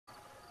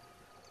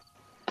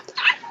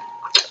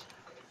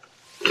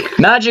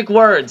Magic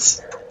words.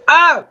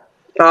 Oh!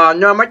 Oh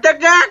no, my tech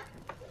deck!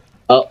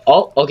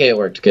 Oh, okay, it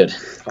worked. Good.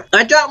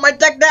 I dropped my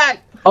tech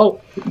deck!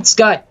 Oh,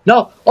 Sky.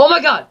 No. Oh my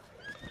god.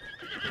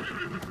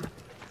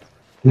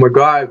 Oh my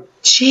god.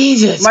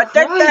 Jesus My tech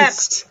deck!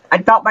 Christ. I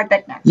dropped my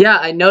tech deck. Yeah,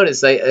 I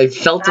noticed. I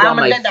felt it on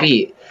my deck.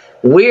 feet.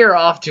 We're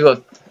off to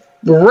a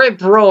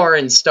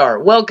rip-roaring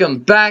start. Welcome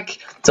back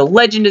to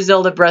Legend of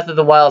Zelda Breath of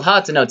the Wild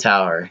Hateno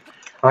Tower.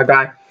 Oh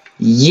god.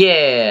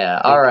 Yeah,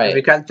 alright.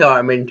 You can't tell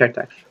I'm in tech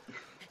deck.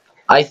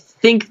 I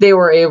think they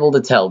were able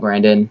to tell,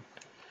 Brandon.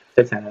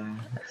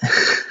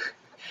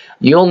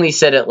 You only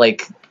said it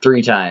like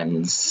 3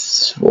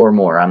 times or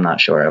more. I'm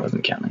not sure. I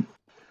wasn't counting.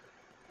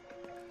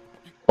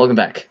 Welcome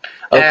back.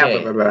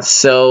 Okay,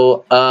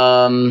 so,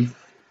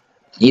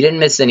 you didn't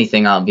miss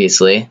anything,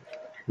 obviously.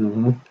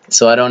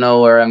 So I don't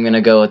know where I'm gonna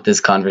go with this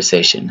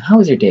conversation. How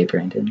was your day,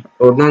 Brandon?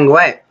 We're going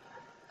away.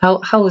 How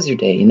was your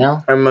day, you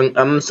know?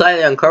 I'm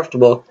slightly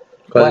uncomfortable.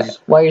 Why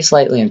are you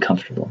slightly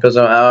uncomfortable? Because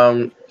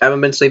I haven't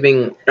been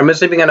sleeping. I've been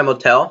sleeping in a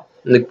motel.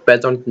 And the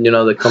beds on,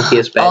 the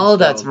comfiest beds. Oh,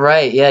 that's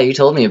right. Yeah, you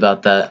told me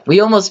about that. We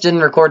almost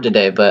didn't record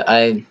today, but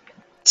I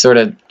sort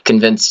of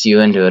convinced you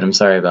into it. I'm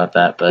sorry about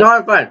that, but no,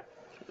 I'm fine.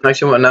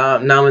 Actually, now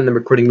I'm in the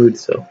recording mood,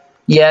 so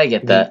yeah, I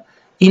get that.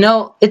 You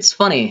know, it's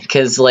funny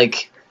because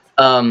like,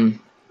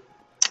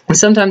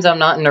 sometimes I'm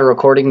not in a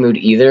recording mood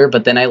either,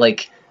 but then I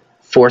like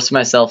force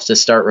myself to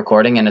start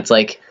recording, and it's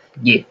like,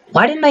 yeah,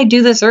 why didn't I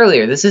do this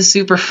earlier? This is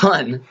super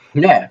fun.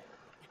 Yeah.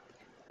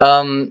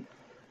 And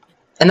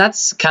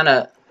that's kind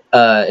of.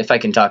 If I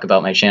can talk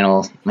about my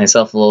channel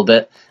myself a little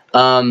bit,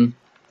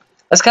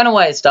 that's kind of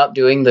why I stopped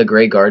doing the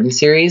Grey Garden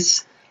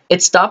series.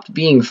 It stopped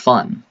being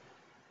fun.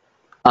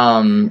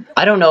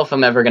 I don't know if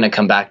I'm ever going to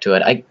come back to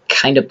it. I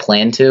kind of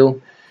plan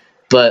to,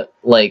 but,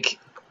 like,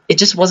 it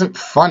just wasn't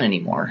fun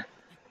anymore.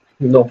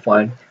 No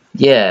fun.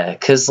 Yeah,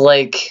 because,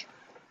 like,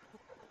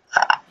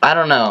 I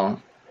don't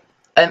know.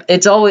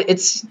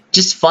 It's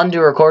just fun to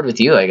record with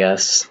you, I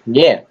guess.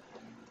 Yeah.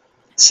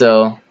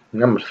 So.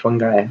 I'm a fun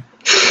guy.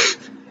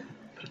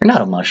 You're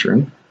not a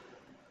mushroom.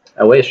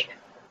 I wish.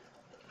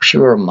 Wish you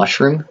were a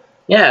mushroom?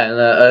 Yeah, and,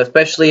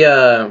 especially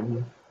a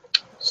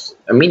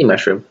mini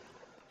mushroom.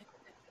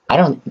 I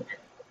don't...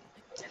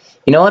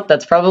 You know what?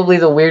 That's probably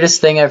the weirdest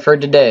thing I've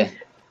heard today.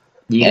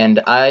 Yeah.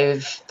 And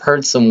I've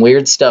heard some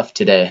weird stuff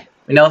today.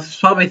 I was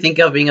probably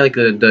thinking of being like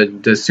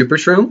the super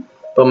shroom,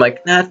 but I'm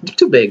like, nah, it's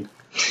too big.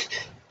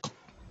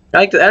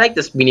 I like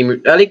this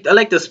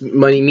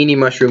mini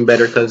mushroom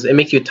better because it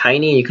makes you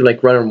tiny and you can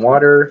like run in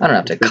water. I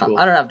don't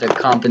have to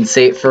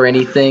compensate for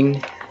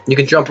anything. You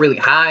can jump really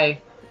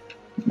high,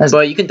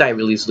 but you can die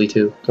really easily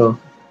too. So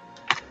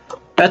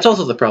that's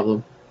also the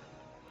problem.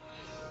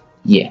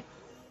 Yeah,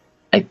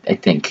 I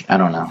think I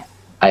don't know.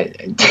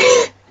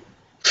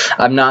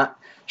 I'm not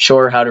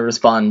sure how to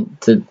respond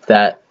to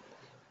that.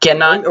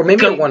 Cannot or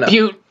maybe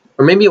compute.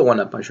 Or maybe a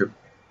 1-up mushroom.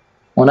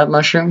 1-up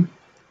mushroom.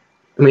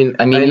 I mean,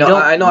 I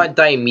know I'd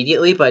die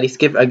immediately, but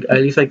at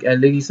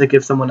least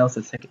give someone else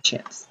a second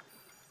chance.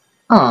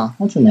 Oh,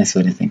 that's a nice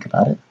way to think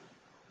about it.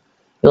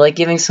 You like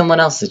giving someone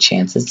else a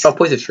chance.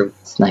 Poison shroom.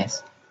 It's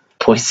nice.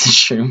 Poison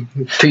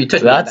shroom. So you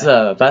touch me,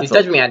 you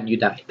touch me and you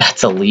die.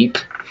 That's a leap.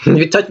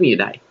 You touch me, you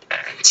die.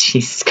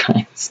 Jesus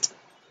Christ.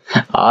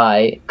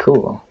 Alright,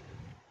 cool.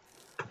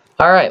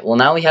 Alright, well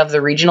now we have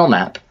the regional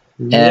map.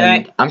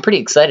 And I'm pretty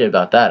excited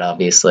about that,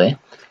 obviously.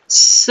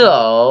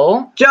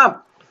 So...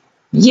 Jump!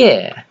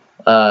 Yeah.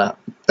 The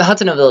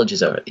Hateno Village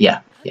is over.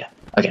 Yeah,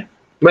 okay.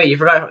 Wait, you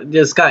forgot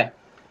the sky.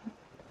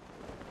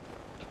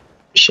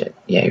 Shit,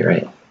 yeah, you're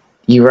right.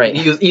 You're right.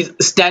 He's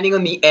standing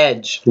on the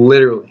edge,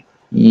 literally.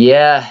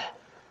 Yeah.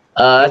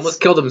 He almost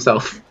killed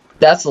himself.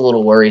 That's a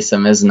little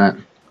worrisome, isn't it?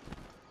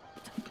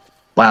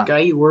 Wow. Guy,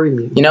 you worry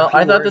me. You know,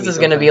 I thought this was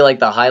going to be like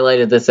the highlight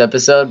of this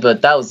episode,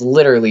 but that was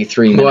literally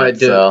 3 minutes,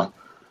 so...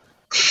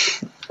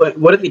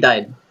 What if he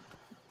died?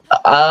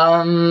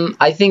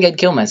 I think I'd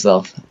kill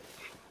myself.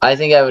 I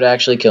think I would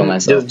actually kill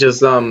myself. Just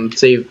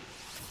save.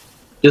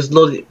 Just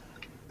load it.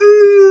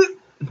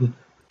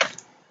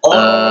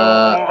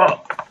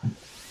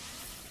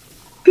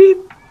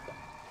 Beep.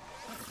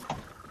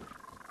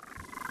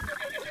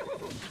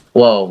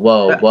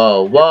 Whoa,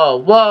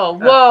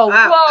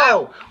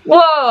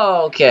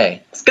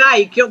 okay.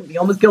 Sky, you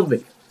almost killed me.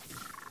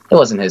 It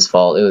wasn't his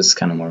fault, it was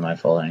kind of more my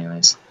fault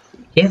anyways.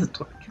 He has a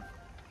torch.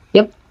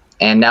 Yep,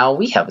 and now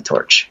we have a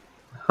torch.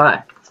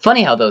 Hi.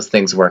 Funny how those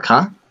things work,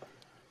 huh?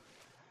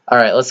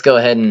 Alright, let's go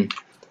ahead and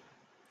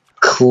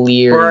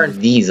clear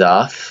these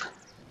off.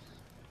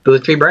 Did the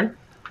tree burn?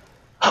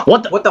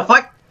 What the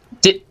fuck?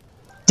 Did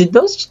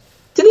those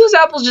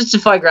apples just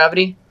defy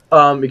gravity?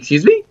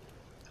 Excuse me?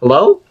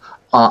 Hello?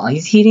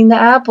 He's heating the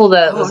apple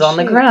that was on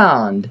the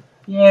ground.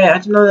 Yeah, I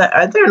didn't know that.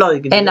 I didn't know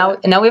you could do that.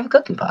 And now we have a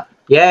cooking pot.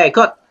 Yeah,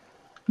 cook.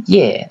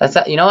 Yeah,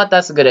 you know what?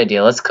 That's a good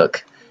idea. Let's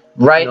cook.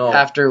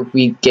 After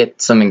we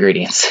get some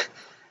ingredients.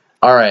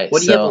 Alright,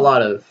 What do you have a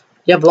lot of?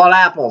 You have a lot of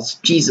apples.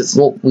 Jesus.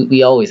 Well,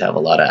 we always have a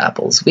lot of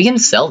apples. We can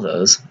sell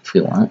those if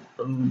we want.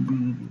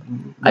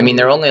 I mean,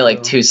 they're only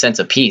like 2 cents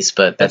a piece,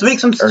 but Let's make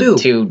some stew. Or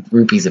 2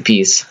 rupees a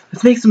piece.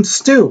 Let's make some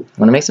stew.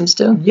 Want to make some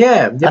stew?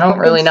 Yeah. I don't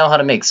really know how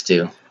to make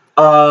stew.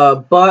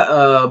 Milk.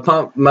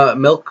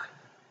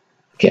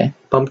 Okay.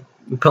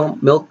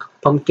 Milk,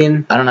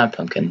 pumpkin. I don't have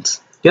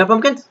pumpkins. You have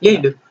pumpkins? Yeah, you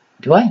do.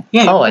 Do I?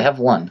 Yeah. Oh, I have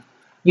one.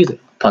 Use it.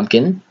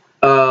 Pumpkin.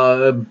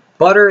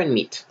 Butter and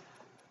meat.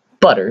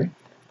 Butter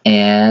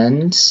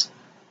and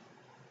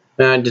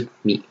just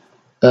meat.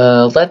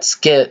 let's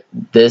get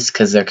this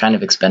because they're kind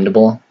of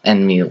expendable,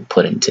 and we'll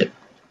put in 2.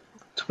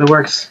 That's what it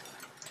works.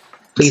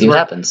 Please see what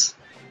happens.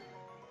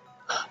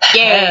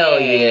 Hell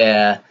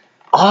yeah!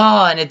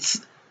 Oh, and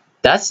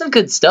that's some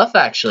good stuff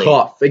actually.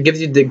 Cough. It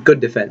gives you the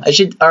good defense.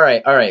 All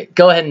right.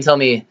 Go ahead and tell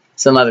me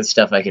some other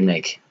stuff I can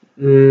make.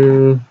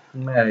 My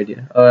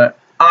idea.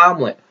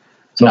 Omelet.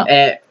 So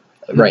no.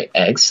 Right,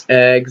 eggs.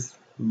 Eggs.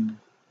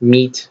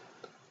 Meat.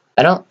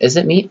 Is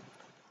it meat?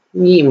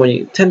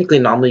 Meat. Technically,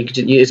 an omelet.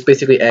 It's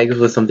basically eggs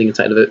with something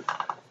inside of it.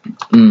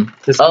 Oh, meat.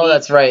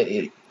 that's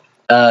right.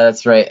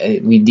 That's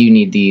right. We do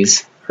need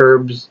these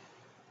herbs.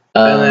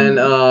 And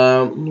then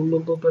what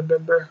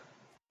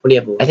do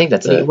you have? I think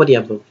that's it. What do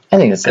you have? I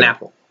think that's an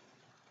apple.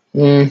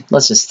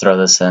 Let's just throw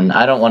this in.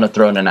 I don't want to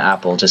throw in an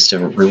apple just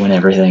to ruin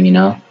everything, you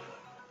know.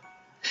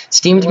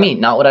 Steamed meat,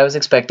 not what I was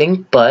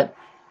expecting, but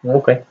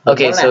okay.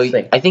 Okay, so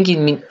I think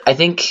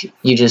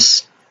you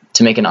just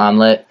to make an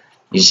omelet,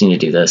 you just need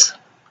to do this.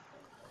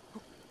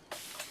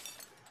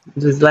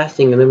 This is the last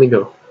thing, and then we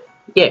go.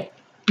 Yeah.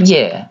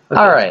 Yeah.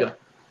 Okay, all right.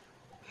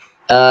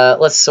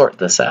 Let's sort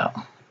this out.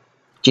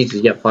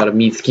 Jesus, you have a lot of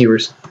meat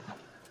skewers.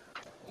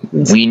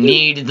 We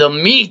need the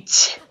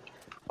meat.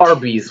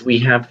 Arby's, we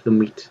have the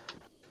meat.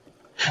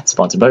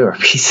 Sponsored by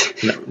Arby's.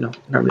 No,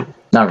 not really.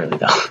 Not really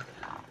though.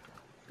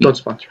 Don't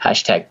sponsor.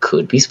 Hashtag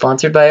could be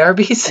sponsored by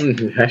Arby's.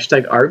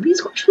 Hashtag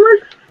Arby's ?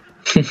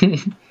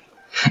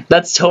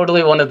 That's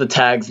totally one of the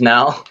tags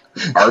now.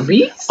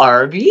 Arby's?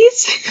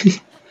 Arby's?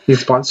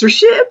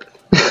 Sponsorship?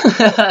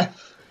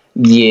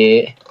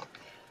 Yeah.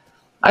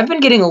 I've been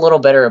getting a little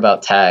better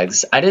about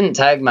tags. I didn't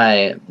tag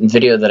my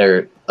video that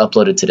I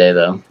uploaded today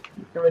though.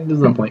 There's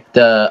no point.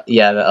 The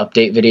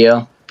update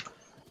video.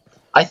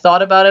 I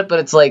thought about it, but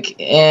it's like,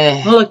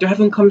 eh. Oh look, they're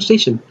having a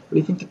conversation. What do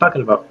you think they're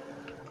talking about?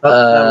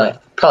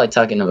 Probably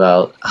talking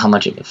about how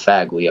much of a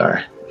fag we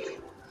are.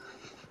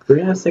 We're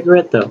gonna have a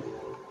cigarette though.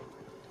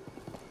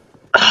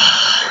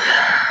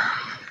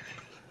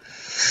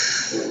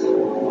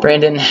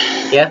 Brandon.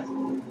 Yeah?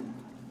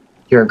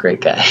 You're a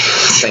great guy.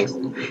 Thanks.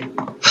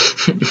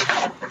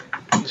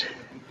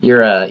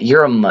 You're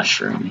a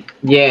mushroom.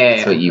 Yeah,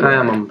 that's what you I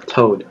am a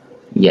toad.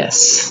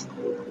 Yes.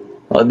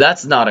 Well,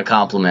 that's not a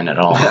compliment at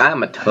all.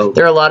 I'm a toad.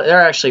 There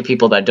are actually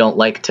people that don't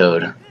like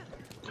toad.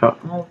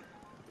 Oh.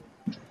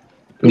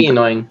 Be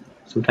annoying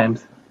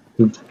sometimes.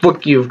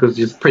 Fuck you because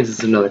your princess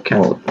is in another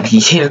castle. Well,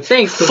 yeah,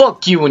 thanks.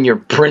 Fuck you and your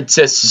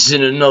princess is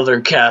in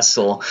another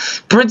castle.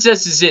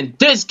 Princess is in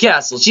this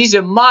castle. She's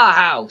in my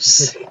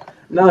house.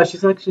 No,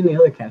 she's actually in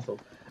the other castle.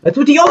 That's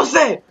what he all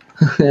said.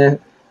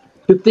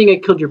 Good thing I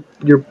killed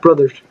your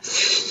brother.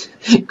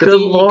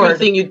 Good lord. Good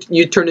thing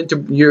you turned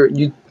into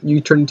you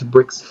turned into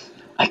bricks.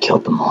 I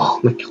killed them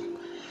all.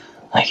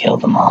 I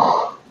killed them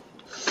all.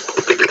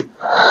 Okay,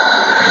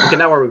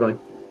 now where are we going?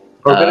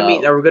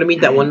 Are we gonna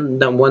meet that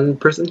one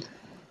person?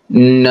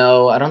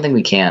 No, I don't think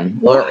we can.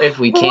 Or if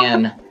we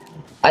can,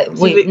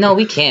 no,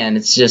 we can.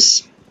 It's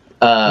just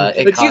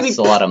it costs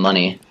a lot of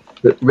money.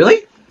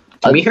 Really?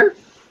 To meet her?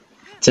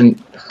 To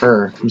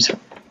her. Who's her?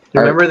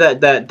 Remember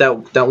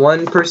that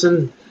one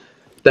person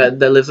that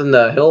lives in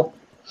the hill?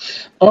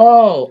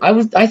 Oh,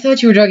 I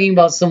thought you were talking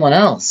about someone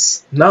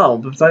else. No,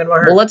 I'm talking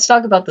about her. Well, let's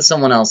talk about the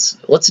someone else.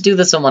 Let's do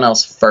the someone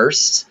else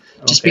first,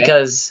 just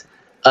because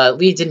it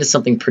leads into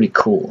something pretty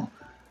cool.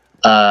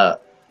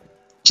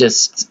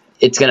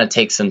 It's gonna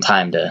take some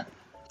time to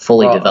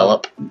fully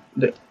develop.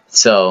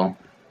 So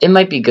it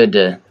might be good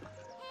to.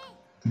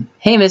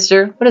 Hey,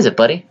 mister, what is it,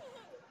 buddy?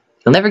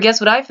 You'll never guess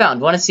what I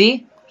found. Want to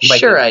see?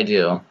 Sure, I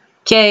do.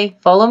 Okay,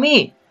 follow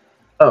me.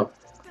 Oh,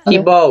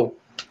 Tebow. All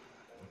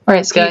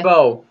right, Sky.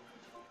 Tebow.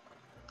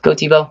 Go,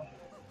 Tebow.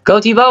 Go,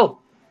 Tebow.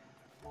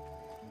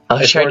 Oh,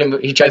 he tried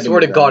I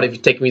swear to God, if you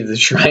take me to the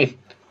shrine.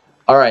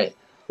 All right.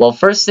 Well,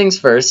 first things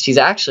first. He's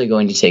actually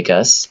going to take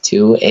us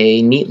to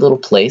a neat little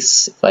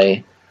place,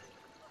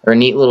 or a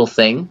neat little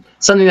thing.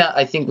 Something that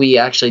I think we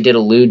actually did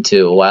allude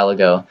to a while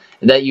ago.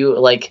 That you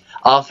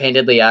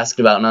offhandedly asked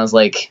about, and I was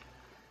like,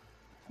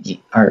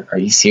 "Are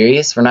you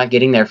serious? We're not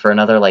getting there for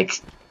another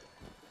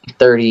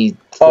 30,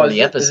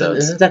 40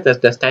 episodes." Isn't that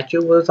the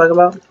statue we're talking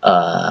about?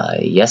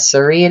 Yes,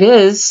 sir, it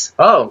is.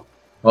 Oh,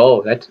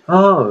 that's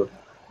Oh.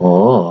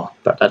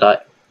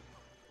 Dot.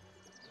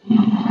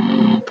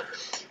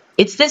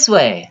 It's this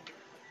way.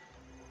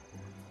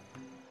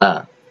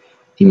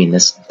 You mean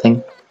this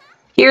thing?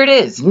 Here it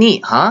is.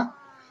 Neat, huh?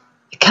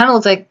 It kind of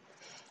looks like.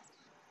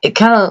 It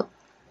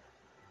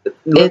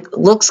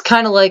looks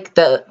kind of like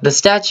the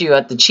statue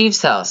at the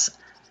chief's house.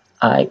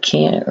 I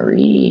can't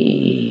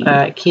read.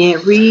 I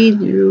can't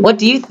read you. What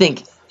do you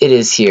think it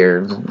is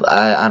here?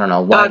 I don't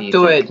know. Why do you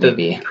think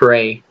maybe?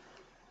 Pray.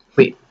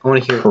 Wait, I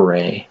want to hear.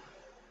 Pray.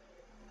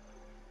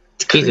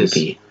 It's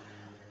creepy.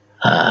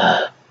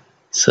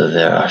 So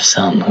there are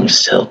some who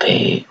still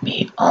pay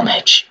me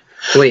homage.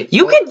 Wait.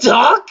 You can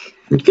talk?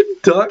 You can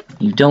talk?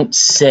 You don't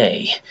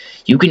say.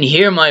 You can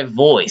hear my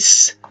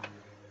voice.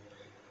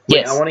 Wait,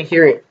 Yes. I want to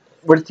hear it.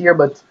 Where's the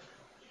earbuds?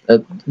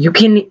 You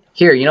can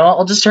hear. You know what?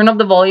 I'll just turn up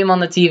the volume on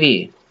the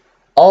TV.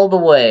 All the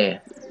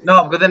way.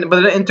 No, but then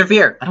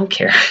interfere. I don't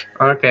care.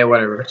 Okay,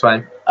 whatever. It's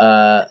fine.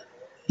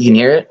 You can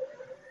hear it?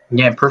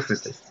 Yeah,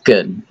 perfectly.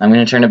 Good. I'm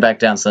going to turn it back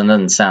down so it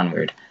doesn't sound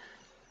weird.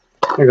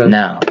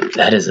 Now,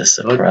 that is a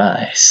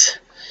surprise.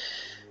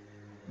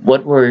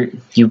 What were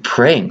you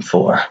praying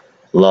for?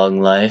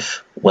 Long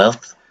life?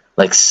 Wealth?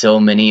 Like so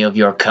many of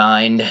your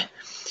kind?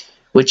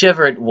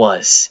 Whichever it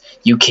was,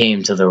 you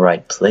came to the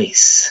right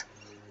place.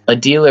 A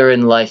dealer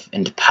in life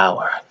and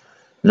power.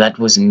 That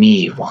was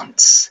me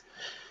once.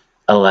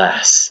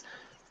 Alas,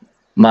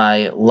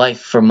 my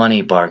life for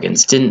money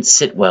bargains didn't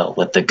sit well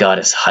with the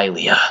goddess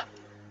Hylia.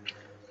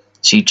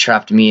 She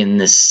trapped me in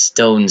this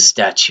stone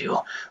statue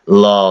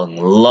long,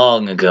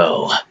 long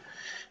ago.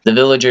 The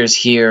villagers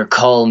here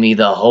call me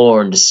the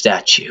horned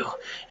statue,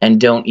 and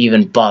don't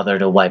even bother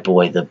to wipe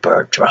away the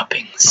bird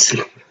droppings.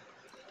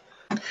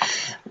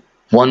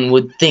 One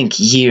would think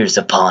years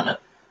upon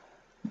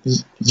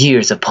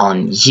years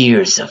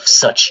of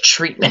such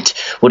treatment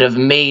would have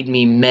made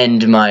me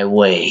mend my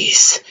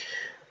ways.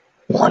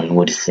 One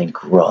would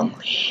think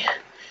wrongly.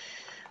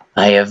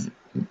 I have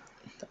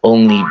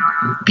only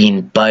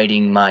been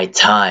biding my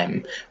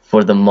time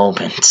for the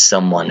moment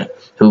someone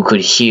who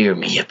could hear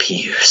me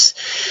appears.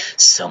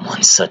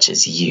 Someone such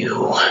as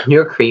you.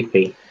 You're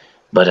creepy.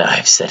 But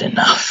I've said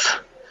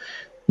enough.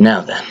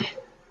 Now then,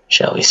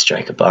 shall we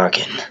strike a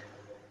bargain?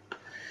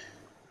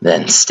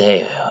 Then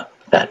stay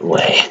that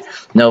way.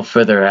 No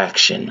further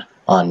action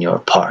on your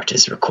part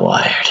is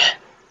required.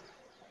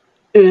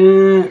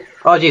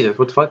 Oh, Jesus,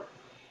 what the fuck?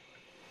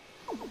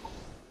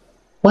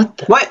 What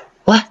the? What?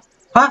 What?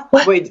 Huh?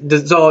 What? Wait,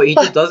 so he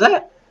just does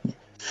that?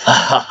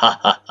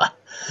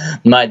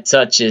 My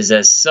touch is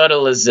as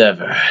subtle as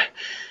ever.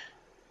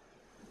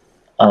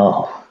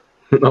 Oh.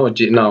 Oh,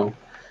 gee, no.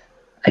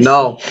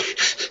 No.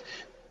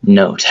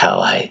 Note how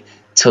I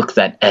took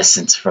that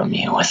essence from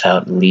you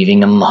without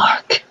leaving a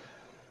mark.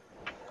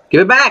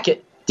 Give it back!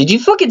 Did you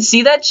fucking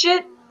see that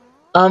shit?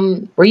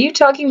 Were you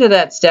talking to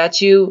that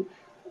statue?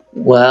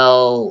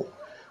 Well...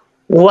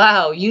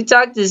 Wow, you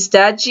talk to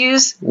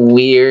statues?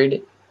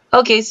 Weird.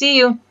 Okay, see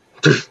you.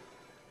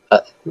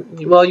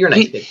 Well, you're a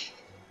nice kid.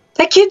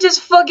 That kid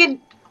just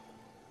fucking...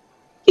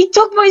 He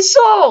took my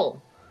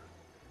soul!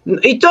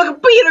 He took a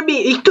piece of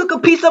me! He took a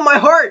piece of my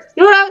heart!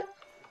 You know what?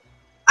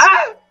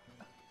 Ah!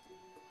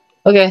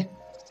 Okay.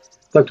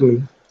 Talk to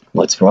me.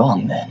 What's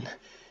wrong, then?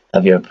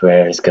 Have your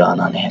prayers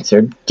gone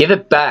unanswered? Give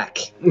it back!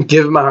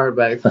 Give my heart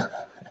back.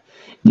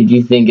 Did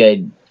you think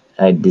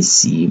I'd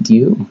deceived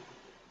you?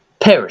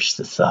 Perish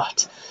the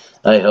thought.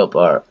 I hope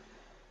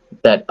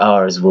that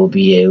ours will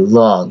be a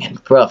long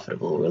and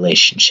profitable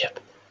relationship.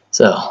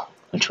 So,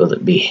 which will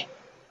it be?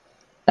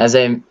 As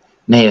I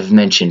may have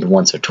mentioned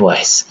once or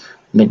twice,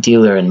 I'm a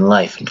dealer in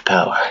life and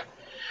power.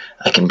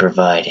 I can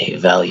provide a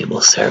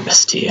valuable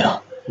service to you.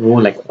 Oh,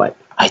 like what?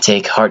 I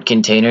take heart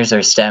containers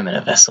or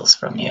stamina vessels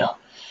from you.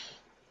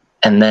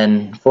 And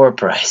then, for a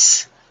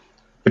price,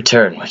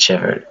 return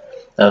whichever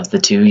of the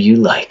two you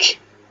like.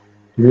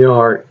 Give me a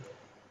heart.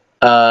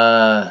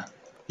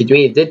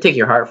 It did take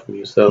your heart from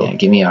you, so... Yeah,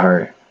 give me a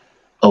heart.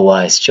 A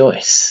wise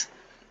choice.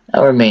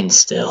 I'll remain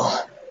still.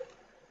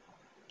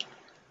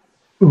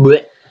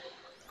 Blech.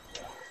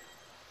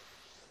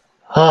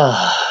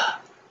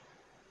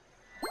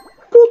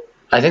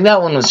 I think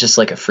that one was just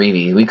like a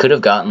freebie. We could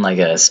have gotten like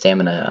a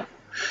stamina.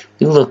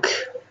 You look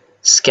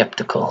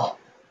skeptical.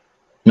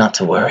 Not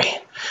to worry.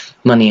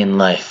 Money and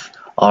life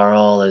are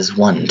all as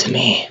one to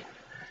me.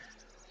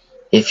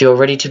 If you're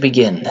ready to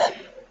begin,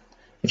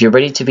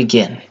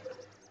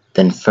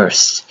 then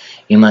first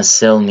you must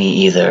sell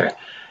me either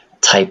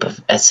type of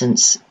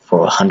essence for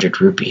 100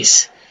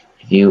 rupees.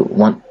 If you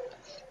want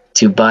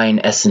to buy an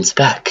essence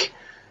back,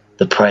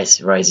 the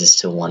price rises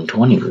to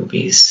 120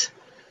 rupees.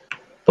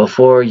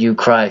 Before you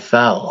cry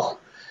foul,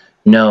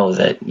 know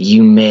that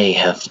you may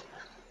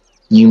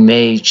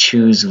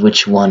choose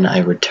which one I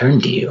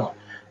return to you,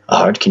 a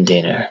heart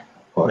container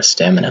or a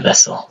stamina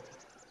vessel.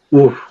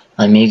 Oof.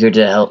 I'm eager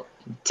to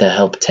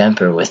help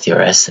tamper with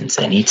your essence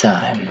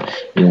anytime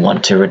you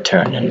want to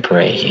return and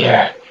pray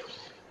here.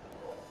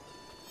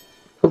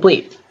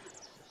 Complete.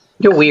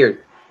 You're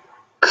weird.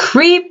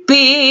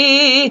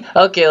 Creepy!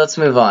 Okay, let's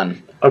move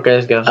on. Okay,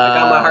 let's go. I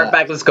got my heart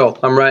back. Let's go.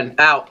 I'm running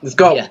out. Let's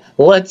go. Yeah,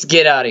 let's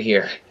get out of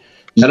here.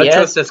 I don't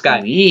trust this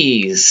guy.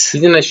 Please.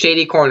 He's in a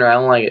shady corner. I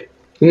don't like it.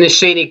 In the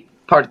shady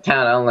part of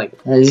town. I don't like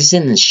it. He's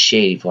in the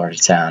shady part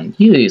of town.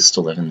 You used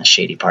to live in the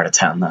shady part of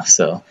town, though,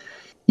 so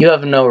you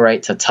have no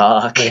right to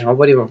talk. Wait,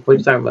 what are you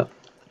talking about?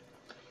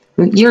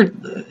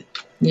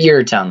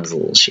 Your town is a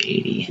little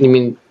shady. You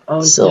mean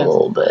Just a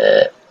little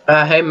bit.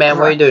 Hey man,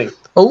 what are you doing?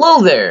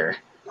 Hello there.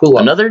 Cool.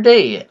 Another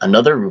day,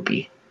 another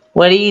rupee.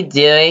 What are you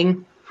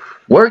doing?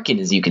 Working,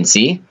 as you can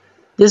see.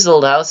 This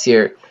old house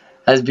here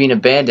has been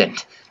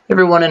abandoned.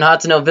 Everyone in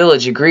Hatano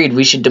Village agreed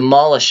we should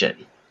demolish it.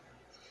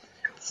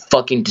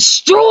 Fucking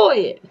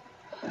destroy it!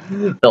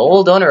 The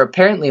old owner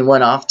apparently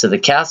went off to the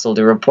castle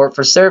to report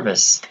for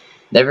service.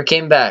 Never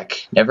came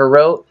back, never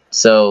wrote,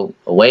 so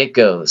away it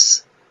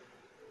goes.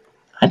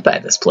 I'd buy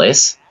this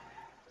place.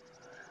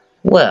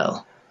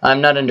 Well,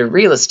 I'm not into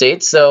real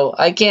estate, so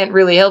I can't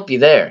really help you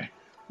there.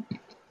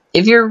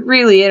 If you're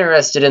really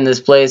interested in this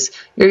place,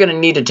 you're gonna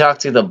need to talk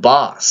to the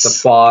boss. The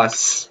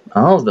boss.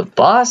 Oh, the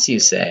boss, you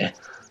say?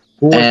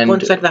 Let's go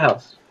and check the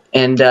house.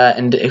 And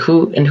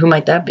who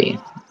might that be?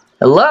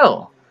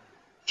 Hello.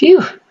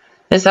 Phew.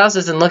 This house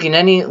isn't looking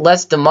any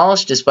less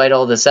demolished despite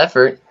all this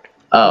effort.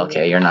 Oh,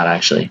 okay, you're not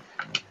actually.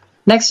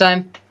 Next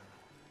time.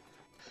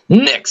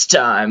 Next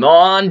time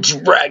on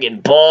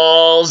Dragon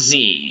Ball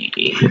Z.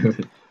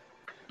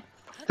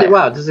 Hey,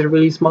 wow, this is a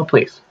really small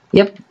place.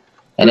 Yep.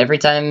 And every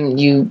time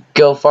you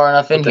go far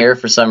enough in here,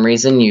 for some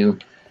reason, you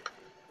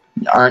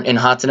aren't in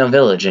Hatano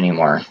Village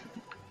anymore.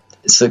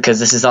 So, because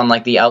this is on,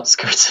 like, the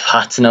outskirts of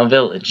Hatano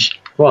Village.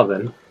 Well,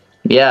 then.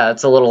 Yeah,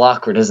 it's a little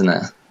awkward, isn't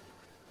it?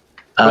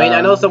 I mean,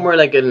 I know somewhere,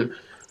 like, in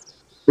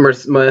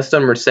Merced,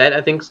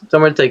 I think.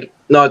 Somewhere it's, like,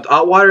 no, it's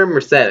Outwater and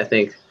Merced, I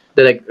think.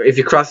 That, like, if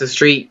you cross the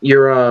street,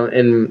 you're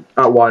in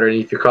Outwater,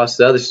 and if you cross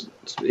the other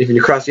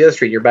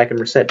street, you're back in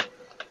Merced. I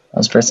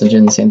was pressing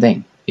doing the same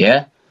thing.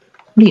 Yeah?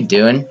 What are you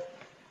doing?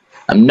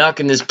 I'm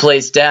knocking this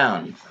place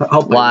down.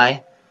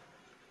 Why?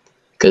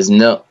 Because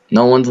no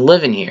one's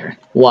living here.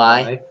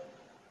 Why?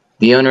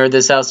 The owner of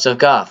this house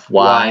took off.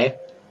 Why?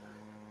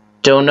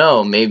 Don't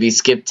know. Maybe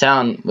skipped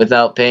town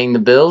without paying the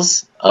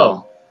bills?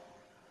 Oh.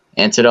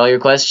 Answered all your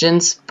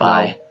questions?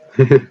 Bye.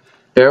 No.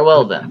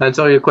 Farewell then. That's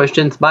all your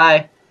questions.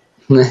 Bye.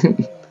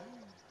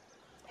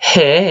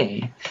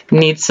 Hey,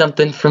 need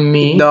something from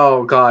me?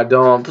 No, God,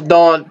 don't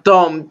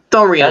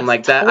read him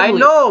like that. I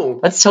know.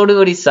 That's totally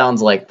what he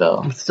sounds like,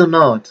 though. I still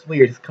know. It's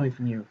weird. It's coming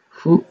from you.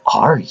 Who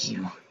are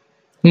you?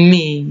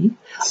 Me?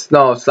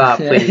 No, stop,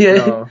 please.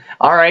 No.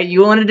 All right,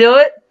 you want to do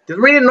it? Just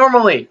read it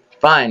normally.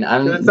 Fine.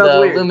 I'm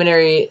the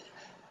luminary.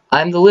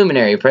 I'm the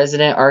luminary,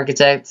 president,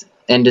 architect,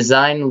 and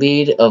design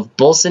lead of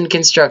Bolson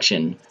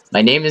Construction.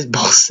 My name is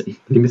Bolson.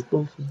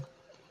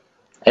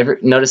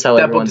 Notice how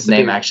everyone's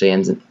name actually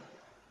ends in...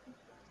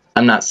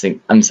 I'm not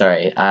singing. I'm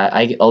sorry.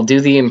 I'll do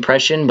the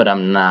impression, but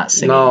I'm not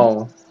singing.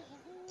 No.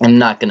 I'm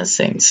not gonna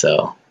sing,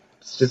 so...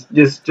 Just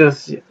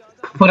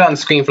put it on the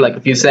screen for like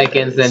a few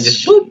seconds, then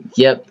just... Boop.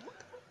 Yep.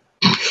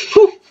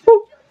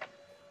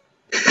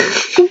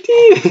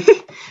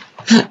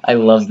 I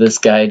love this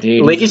guy,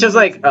 dude. Like, he's just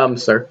like,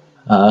 sir.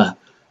 Huh?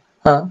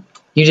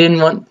 You didn't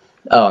want...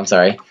 Oh, I'm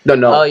sorry.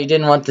 No. Oh, you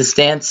didn't want the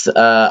stance?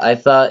 I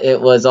thought it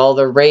was all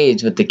the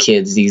rage with the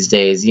kids these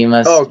days. You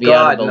must be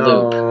out of the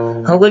loop.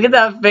 Oh, look at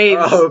that face.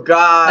 Oh,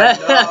 God,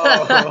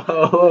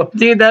 no.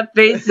 Dude, that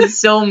face is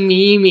so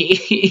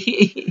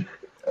memey.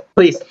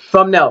 Please,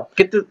 thumbnail.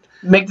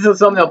 Make this a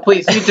thumbnail,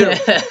 please.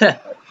 YouTube.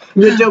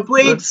 YouTube,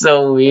 please. Looks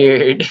so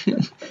weird.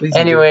 Please,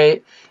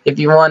 anyway, if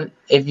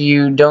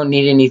you don't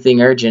need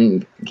anything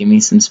urgent, give me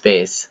some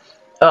space.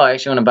 Oh, I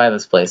actually want to buy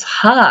this place.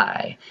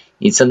 Hi.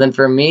 Need something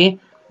from me?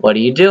 What are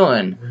you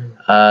doing?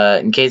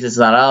 In case it's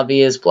not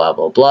obvious, blah,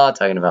 blah, blah.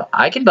 Talking about,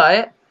 I can buy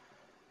it.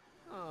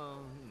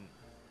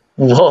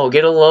 Whoa,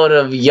 get a load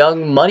of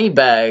young money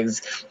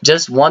bags.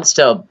 Just wants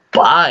to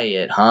buy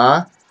it,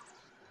 huh?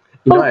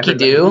 You know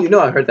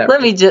I heard that.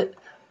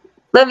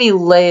 Let me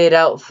lay it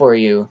out for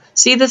you.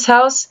 See this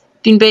house?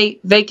 Been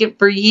vacant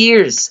for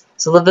years.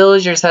 So the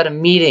villagers had a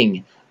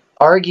meeting,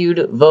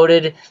 argued,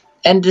 voted,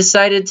 and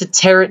decided to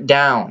tear it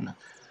down.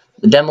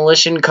 The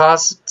demolition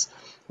costs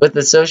with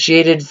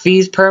associated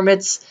fees,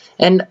 permits,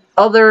 and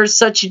other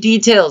such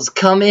details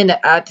come in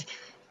at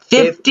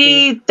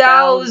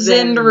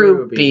 50,000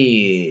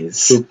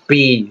 rupees.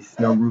 Rupees,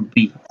 no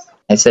rupees.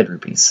 I said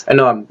rupees. I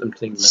know, I'm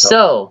thinking myself.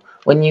 So,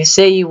 when you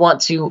say you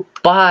want to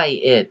buy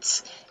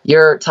it,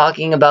 you're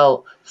talking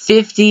about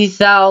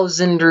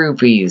 50,000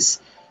 rupees.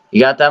 You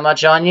got that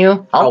much on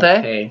you? I'll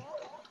pay.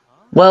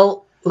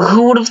 Well,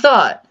 who would have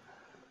thought?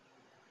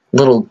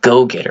 Little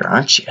go-getter,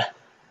 aren't you?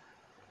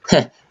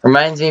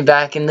 Reminds me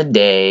back in the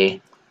day.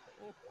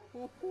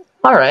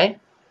 Alright,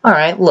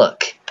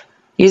 look.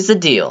 Here's the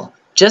deal.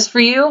 Just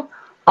for you,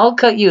 I'll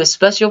cut you a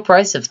special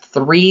price of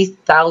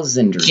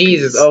 3,000 rupees.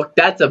 Jesus,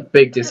 that's a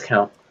big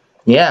discount.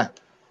 Yeah.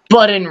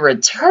 But in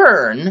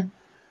return,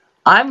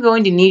 I'm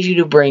going to need you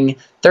to bring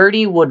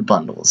 30 wood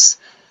bundles.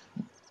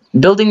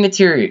 Building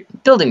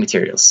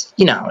materials.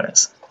 You know how it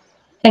is.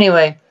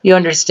 Anyway, you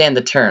understand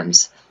the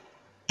terms.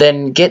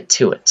 Then get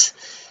to it.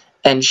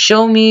 And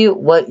show me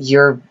what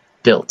you're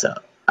built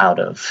out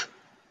of.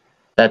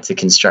 That's a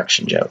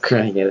construction joke.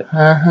 I get it.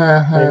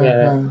 I get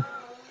it.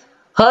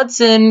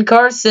 Hudson,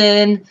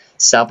 Carson,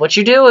 stop what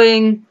you're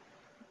doing.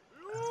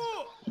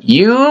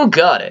 You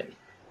got it.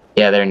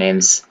 Yeah, their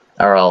names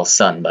are all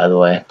Sun, by the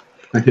way.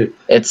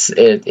 It's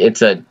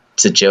a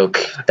It's a joke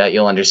that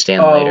you'll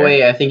understand Oh later.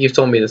 wait, I think you've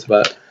told me this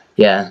about.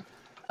 Yeah.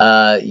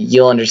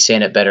 You'll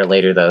understand it better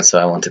later, though, so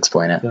I won't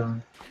explain it.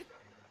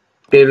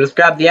 Okay, let's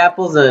grab the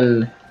apples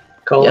and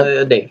call it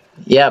a day.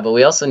 Yeah, but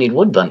we also need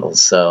wood bundles,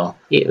 so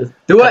Yeah, let's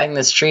do cutting it.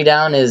 this tree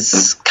down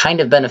is kind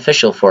of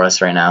beneficial for us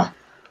right now.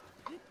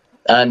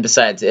 And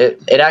besides,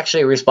 it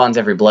actually respawns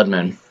every blood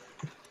moon.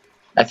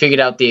 I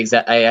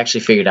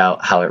actually figured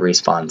out how it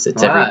respawns.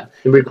 It's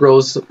it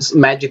grows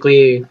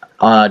magically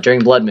during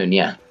blood moon,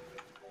 yeah.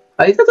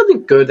 I think that's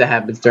something good that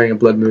happens during a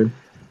blood moon.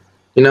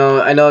 You know,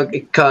 I know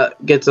it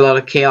gets a lot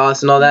of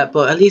chaos and all that,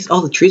 but at least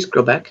all the trees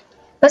grow back.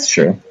 That's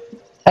true.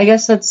 I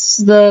guess that's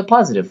the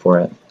positive for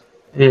it.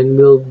 And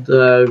we'll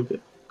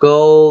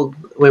go.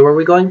 Wait, where are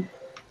we going?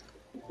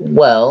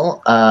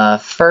 Well,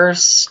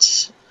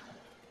 first,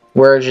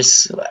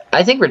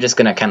 I think we're just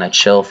gonna kind of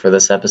chill for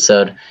this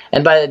episode,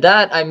 and by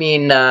that I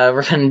mean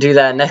we're gonna do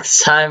that next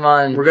time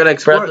on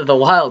Breath of the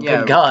Wild. Yeah,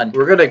 Good God,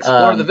 we're gonna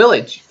explore the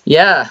village.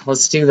 Yeah,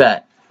 let's do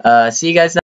that. See you guys next